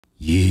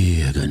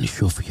Yeah, I got a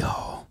show for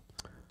y'all.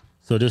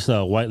 So this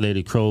white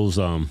lady trolls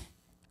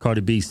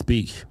Cardi B's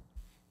speech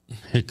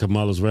at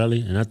Kamala's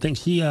rally, and I think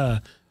she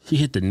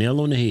hit the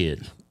nail on the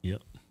head.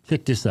 Yep.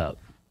 Check this out.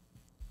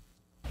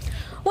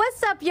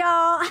 What's up,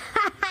 y'all?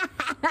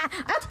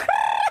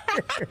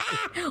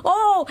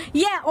 Oh,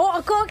 yeah.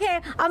 Oh, okay.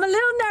 I'm a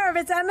little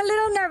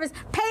nervous.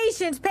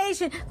 Patience.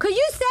 Could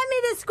you send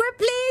me the script,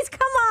 please?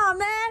 Come on,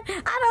 man.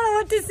 I don't know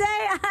what to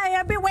say.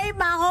 I've been waiting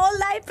my whole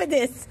life for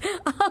this.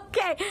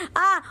 Okay.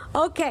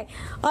 Okay.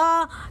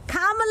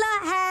 Kamala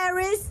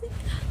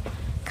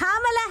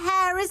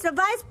Harris, the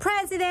vice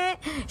president,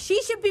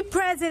 she should be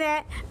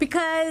president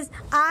because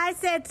I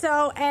said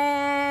so,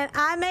 and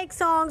I make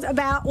songs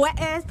about wet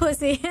ass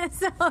pussy.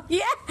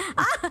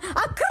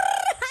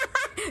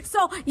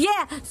 So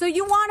yeah, so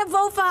you want to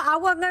vote for? I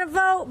wasn't gonna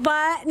vote,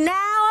 but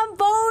now I'm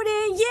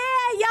voting.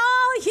 Yeah,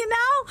 y'all,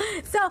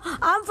 so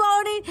I'm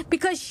voting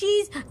because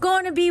she's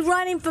going to be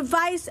running for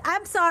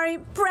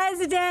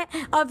president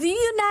of the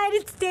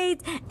United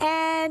States,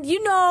 and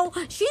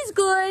she's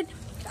good.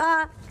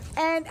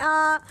 And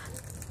I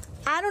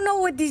don't know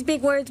what these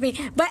big words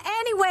mean. But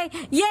anyway,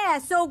 yeah,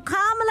 so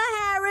Kamala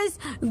Harris,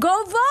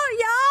 go vote,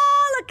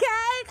 y'all,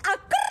 okay?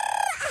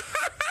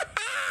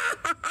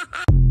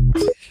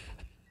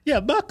 Yeah,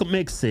 Malcolm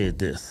X said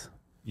this.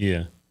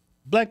 Yeah.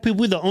 Black people,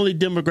 we're the only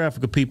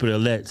demographic of people that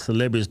let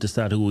celebrities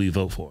decide who we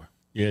vote for.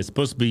 Yeah, it's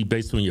supposed to be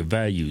based on your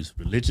values,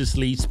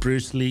 religiously,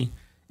 spiritually,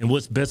 and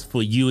what's best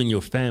for you and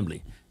your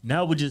family.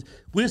 Now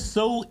we're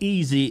so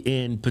easy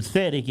and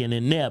pathetic and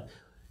inept.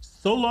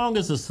 So long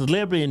as a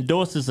celebrity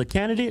endorses a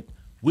candidate,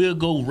 we'll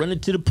go running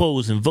to the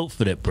polls and vote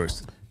for that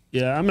person.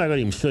 Yeah, I'm not going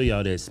to even show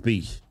y'all that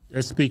speech.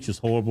 That speech was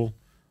horrible.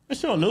 I'll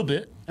show a little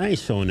bit. I ain't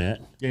showing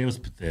that. Yeah, it was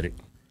pathetic.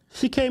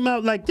 She came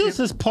out like this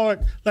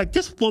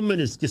this woman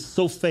is just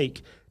so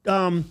fake.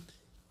 Can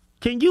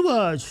you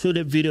show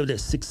that video, that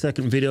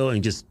 6-second video,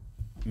 and just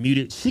mute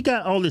it? She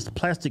got all this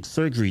plastic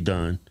surgery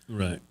done.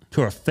 Right.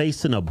 To her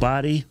face and her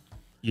body.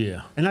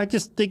 Yeah. And I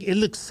just think it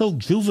looks so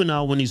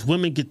juvenile when these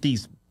women get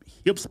these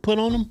hips put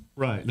on them.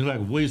 Right. Look like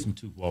a wisdom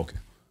tooth walking.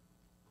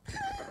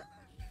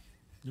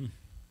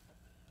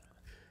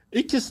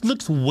 It just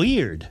looks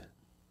weird.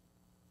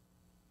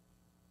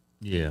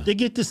 Yeah. They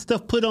get this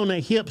stuff put on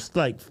their hips,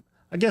 like,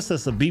 I guess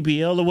that's a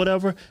BBL or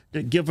whatever,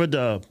 that give her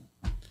the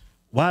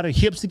wider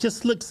hips. It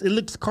looks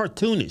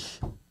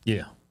cartoonish.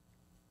 Yeah.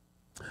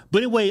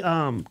 But anyway,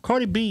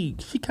 Cardi B,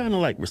 she kind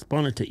of like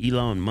responded to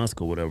Elon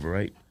Musk or whatever,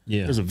 right?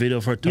 Yeah. There's a video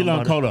of her talking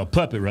about called her a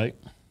puppet, right?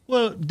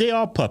 Well, they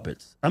are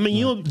puppets. I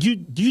mean,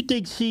 do you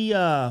think she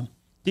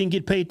didn't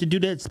get paid to do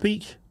that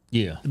speech?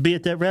 Yeah. To be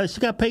at that rally? She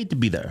got paid to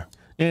be there.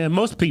 And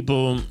most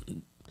people,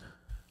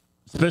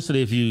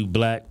 especially if you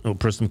black or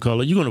person of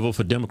color, you're going to vote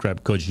for Democrat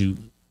because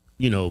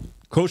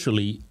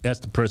culturally, that's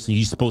the person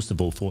you're supposed to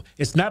vote for.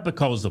 It's not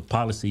because of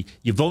policy.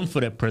 You're voting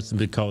for that person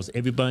because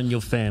everybody in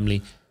your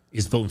family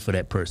is voting for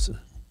that person.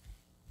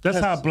 That's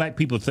how black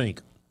people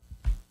think.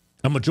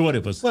 A majority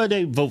of us. Well,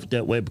 they vote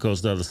that way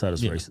because the other side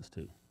is racist,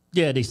 too.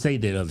 Yeah, they say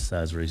the other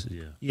side's racist,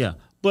 yeah. Yeah,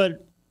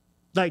 but,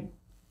 like,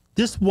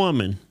 this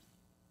woman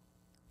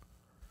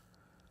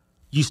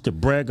used to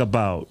brag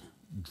about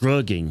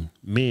drugging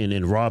men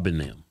and robbing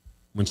them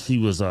when she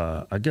was,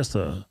 I guess,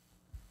 a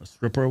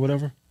stripper or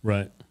whatever.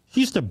 Right.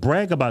 She used to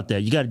brag about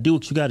that. You got to do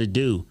what you got to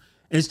do.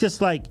 And it's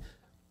just like,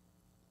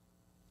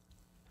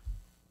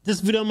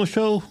 this video I'm going to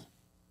show,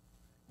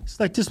 it's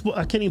like this,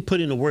 I can't even put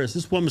it into words.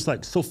 This woman's,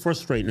 like, so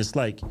frustrating. It's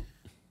like,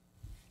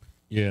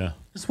 yeah,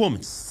 this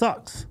woman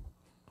sucks.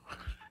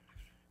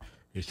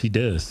 Yeah, she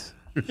does.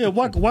 Yeah,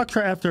 watch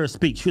her after her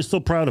speech. She was so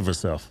proud of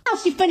herself. Now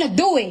she finna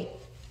do it.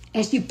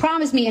 And she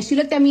promised me, and she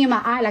looked at me in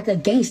my eye like a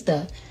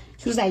gangster.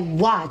 She was like,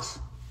 watch.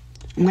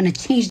 I'm gonna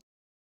change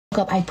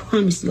the up, I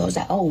promise you. I was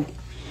like, oh.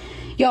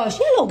 Yo,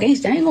 she a little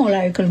gangster. I ain't gonna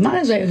lie, because my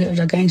is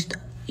a gangster.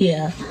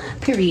 Yeah,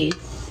 period.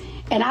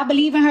 And I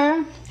believe in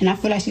her, and I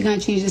feel like she's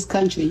gonna change this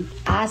country.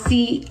 I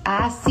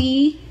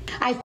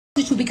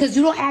with you because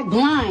you don't act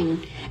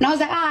blind. And I was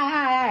like, all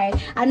right.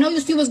 I know you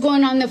see what's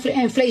going on in the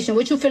inflation.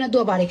 What you finna do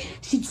about it?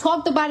 She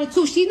talked about it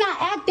too. She's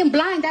not acting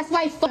blind. That's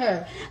why I fuck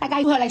her. Like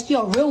I her like she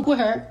a real with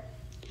her.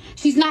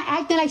 She's not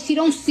acting like she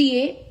don't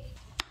see it.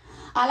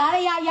 A lot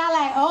of y'all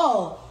like,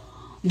 oh,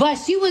 but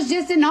she was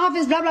just in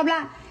office, blah, blah,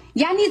 blah.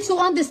 Y'all need to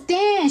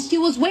understand. She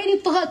was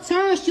waiting for her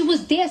turn. She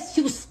was there.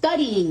 She was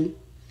studying.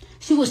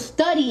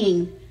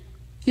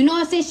 You know what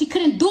I'm saying? She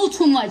couldn't do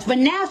too much. But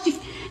now she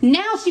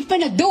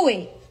finna do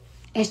it.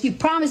 And she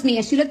promised me,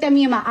 and she looked at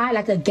me in my eye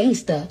like a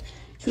gangster.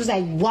 She was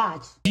like,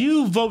 watch.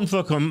 You voting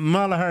for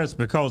Kamala Harris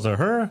because of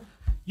her?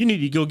 You need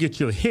to go get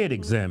your head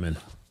examined.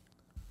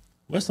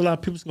 Well, that's a lot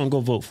of people's going to go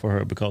vote for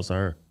her because of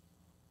her.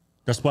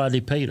 That's why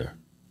they paid her.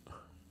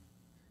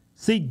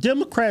 See,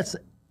 Democrats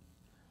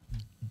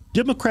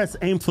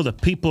aim for the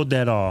people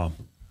that are...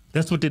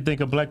 That's what they think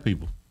of black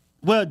people.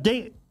 Well,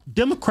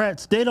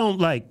 Democrats, they don't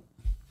like...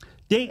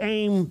 They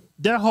aim...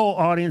 Their whole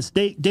audience,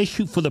 they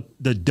shoot for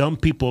the dumb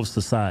people of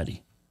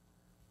society.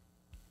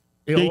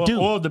 They do.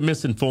 Or the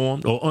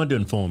misinformed or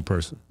underinformed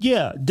person.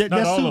 Yeah. Not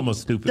all of them are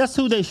stupid. That's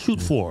who they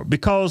shoot for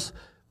because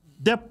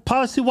that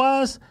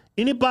policy-wise,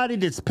 anybody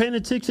that's paying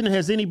attention and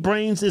has any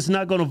brains is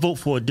not going to vote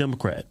for a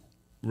Democrat.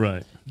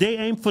 Right. They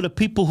aim for the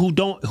people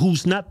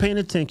who's not paying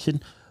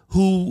attention,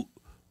 who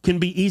can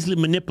be easily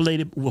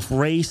manipulated with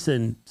race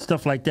and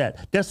stuff like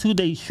that. That's who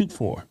they shoot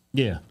for.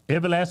 Yeah.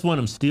 Every last one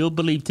of them still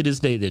believe to this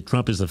day that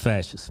Trump is a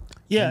fascist.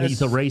 Yeah. And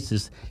he's a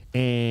racist,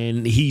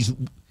 and he's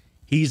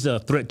a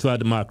threat to our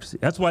democracy.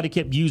 That's why they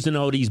kept using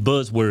all these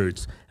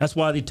buzzwords. That's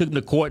why they took him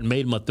to court and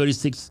made him a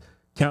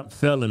 36-count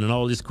felon and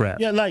all this crap.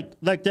 Yeah, like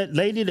that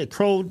lady that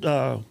trolled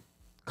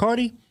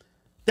Cardi.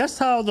 That's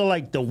how the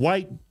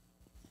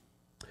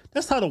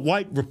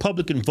white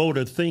Republican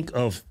voter think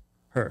of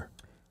her.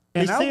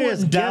 They see her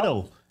as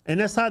ghetto. And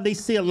that's how they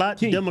see a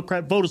lot of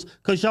Democrat voters,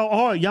 because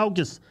y'all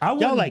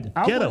like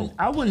ghetto.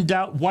 I wouldn't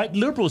doubt white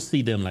liberals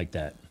see them like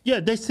that. Yeah,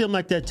 they see them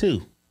like that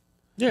too.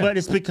 Yeah. But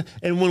it's because,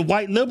 and when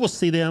white liberals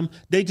see them,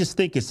 they just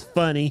think it's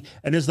funny,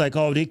 and it's like,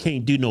 oh, they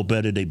can't do no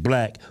better. They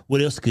black.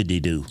 What else could they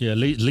do? Yeah, at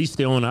least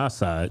they're on our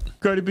side.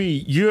 Cardi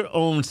B, you're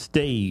on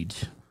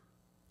stage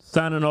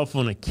signing off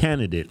on a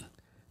candidate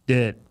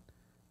that's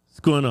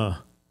going to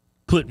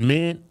put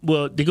men,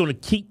 well, they're going to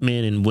keep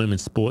men in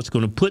women's sports,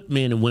 going to put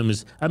men in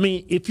women's. I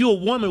mean, if you're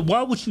a woman,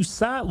 why would you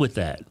side with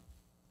that?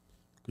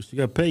 Because you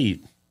got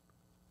paid.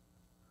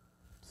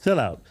 Sell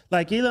out.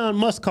 Like Elon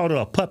Musk called her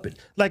a puppet.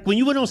 Like when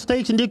you went on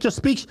stage and did your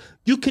speech,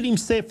 you couldn't even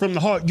say it from the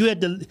heart. You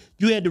had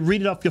to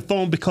read it off your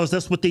phone because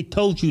that's what they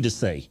told you to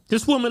say.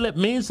 This woman let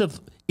millions of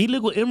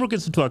illegal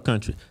immigrants into our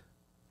country.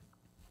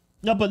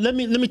 No, but let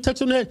me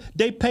touch on that.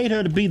 They paid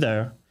her to be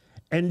there,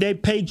 and they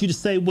paid you to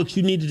say what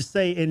you needed to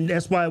say, and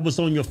that's why it was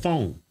on your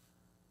phone.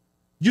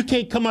 You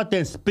can't come out there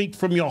and speak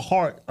from your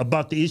heart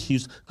about the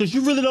issues because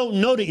you really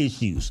don't know the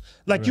issues.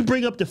 Like you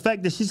bring up the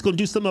fact that she's going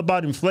to do something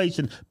about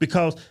inflation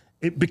because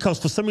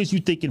for some reason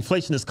you think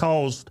inflation is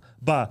caused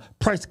by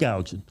price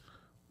gouging.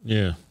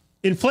 Yeah.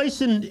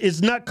 Inflation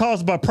is not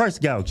caused by price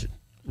gouging.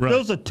 Right.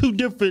 Those are two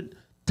different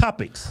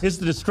topics. It's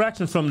the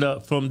distraction from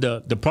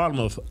the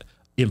problem of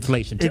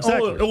inflation.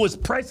 Exactly. Oh, it's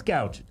price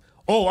gouging.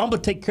 Oh, I'm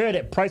gonna take care of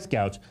that price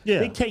gouge. Yeah.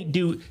 They can't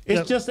do.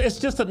 It's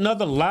just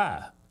another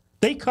lie.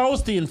 They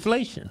caused the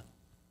inflation,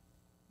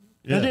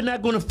 and they're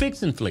not going to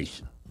fix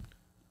inflation.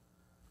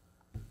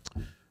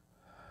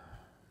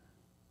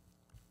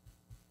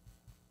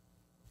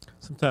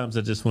 Sometimes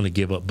I just want to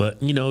give up,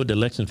 but you know the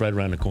election's right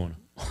around the corner.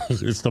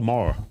 It's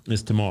tomorrow.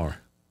 It's tomorrow.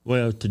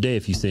 Well, today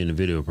if you see in the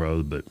video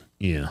probably, but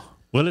yeah.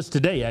 Well, it's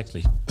today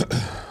actually.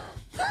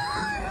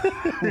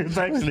 It's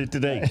actually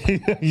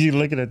today. You're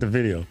looking at the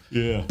video.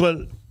 Yeah.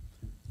 But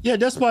yeah,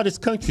 that's why this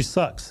country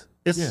sucks.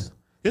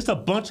 It's a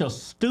bunch of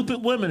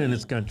stupid women in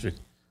this country.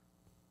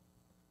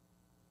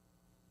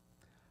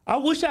 I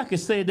wish I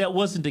could say that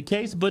wasn't the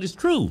case, but it's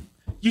true.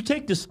 You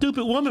take the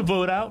stupid woman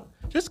vote out,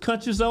 this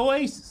country's an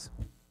oasis.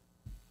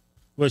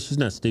 Well, she's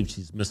not stupid.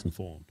 She's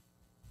misinformed.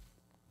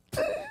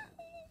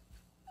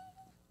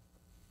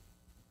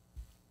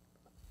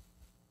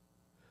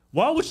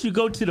 Why would you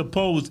go to the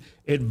polls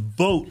and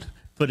vote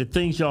for the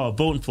things y'all are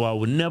voting for? I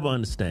would never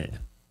understand.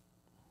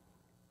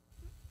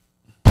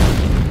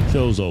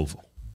 Show's over.